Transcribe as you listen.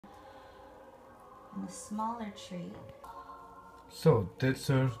and a smaller tree. So that's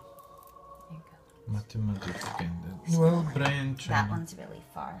her There you go. mathematics again. Well, brain training. That one's really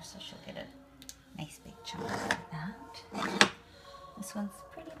far, so she'll get a nice big chunk like that. This one's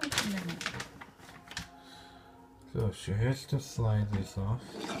pretty much in the middle. So she has to slide this off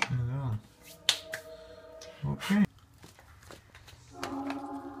and on. Okay.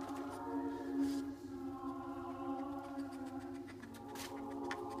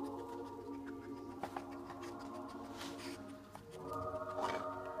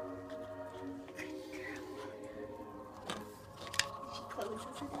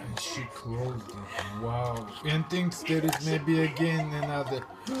 And she closed it. Wow. And thinks there is maybe again another.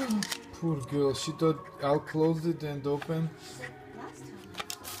 Poor girl. She thought I'll close it and open. Last time it's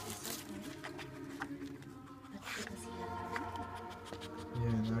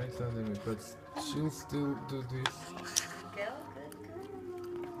open. Yeah, nice other way, but she'll still do this. Good, good, good.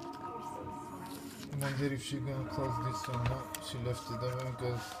 You're so smart. I wonder if she's gonna close this one. No, she left it open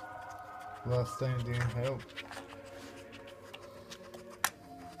because last time didn't help.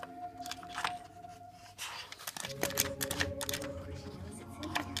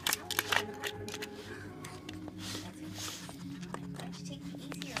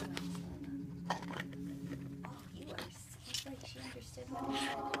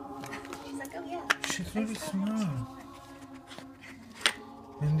 She's really smart.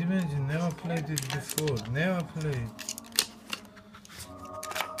 And imagine, never played it before. Never played.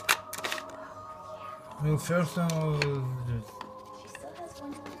 Well, first time I was just... She still has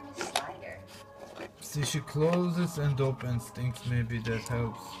one slider. See, she closes and opens things. Maybe that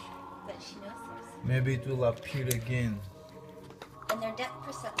helps. But she knows there's... Maybe it will appear again. And their depth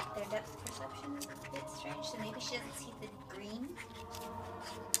perception is a bit strange, so maybe she doesn't see the green.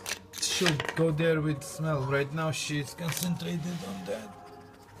 She'll go there with smell. Right now she's concentrated on that.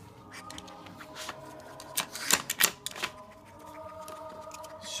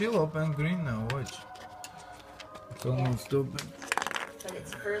 She'll open green now, watch. It's almost open. But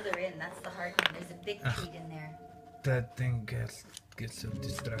it's further in, that's the hard one. There's a big treat in there. That thing gets so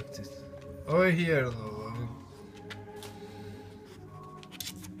distracted. Oh, here, Lola.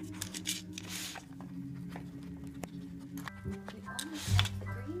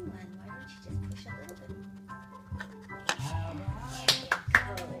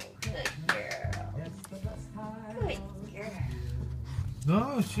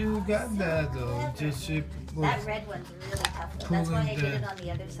 No, she got that though. Just she was that red one's really tough. That's why I did it on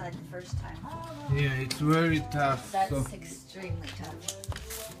the other side the first time. Yeah, it's very tough. That's so extremely tough.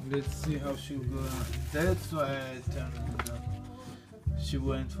 let's see how she'll go. That's why I turned it up. She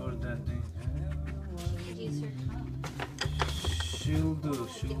went for that thing. She could use her tongue. She'll do.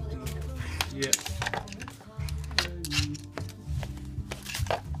 Yeah.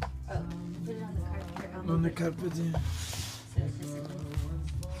 Oh, put it on the carpet. On the carpet, yeah. So it's just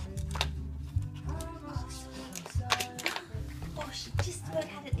oh, she just about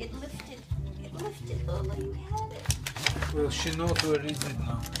had it. It lifted. It lifted. Lola, you had it. Well, she knows where is it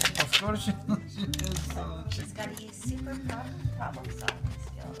now. Of course she knows. She's got to use super problem solving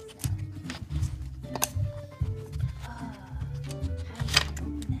skills now.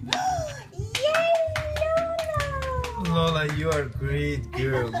 Yay, Lola! Lola, you are a great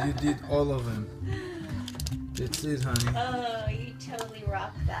girl. You did all of them. That's it, honey. Oh, you totally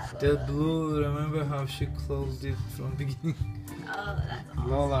rocked that, Lola. That blue, remember how she closed it from the beginning? Oh, that's awesome.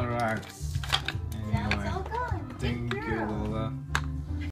 Lola rocks. Now Anyway, it's all gone. thank Good you, girl. Lola.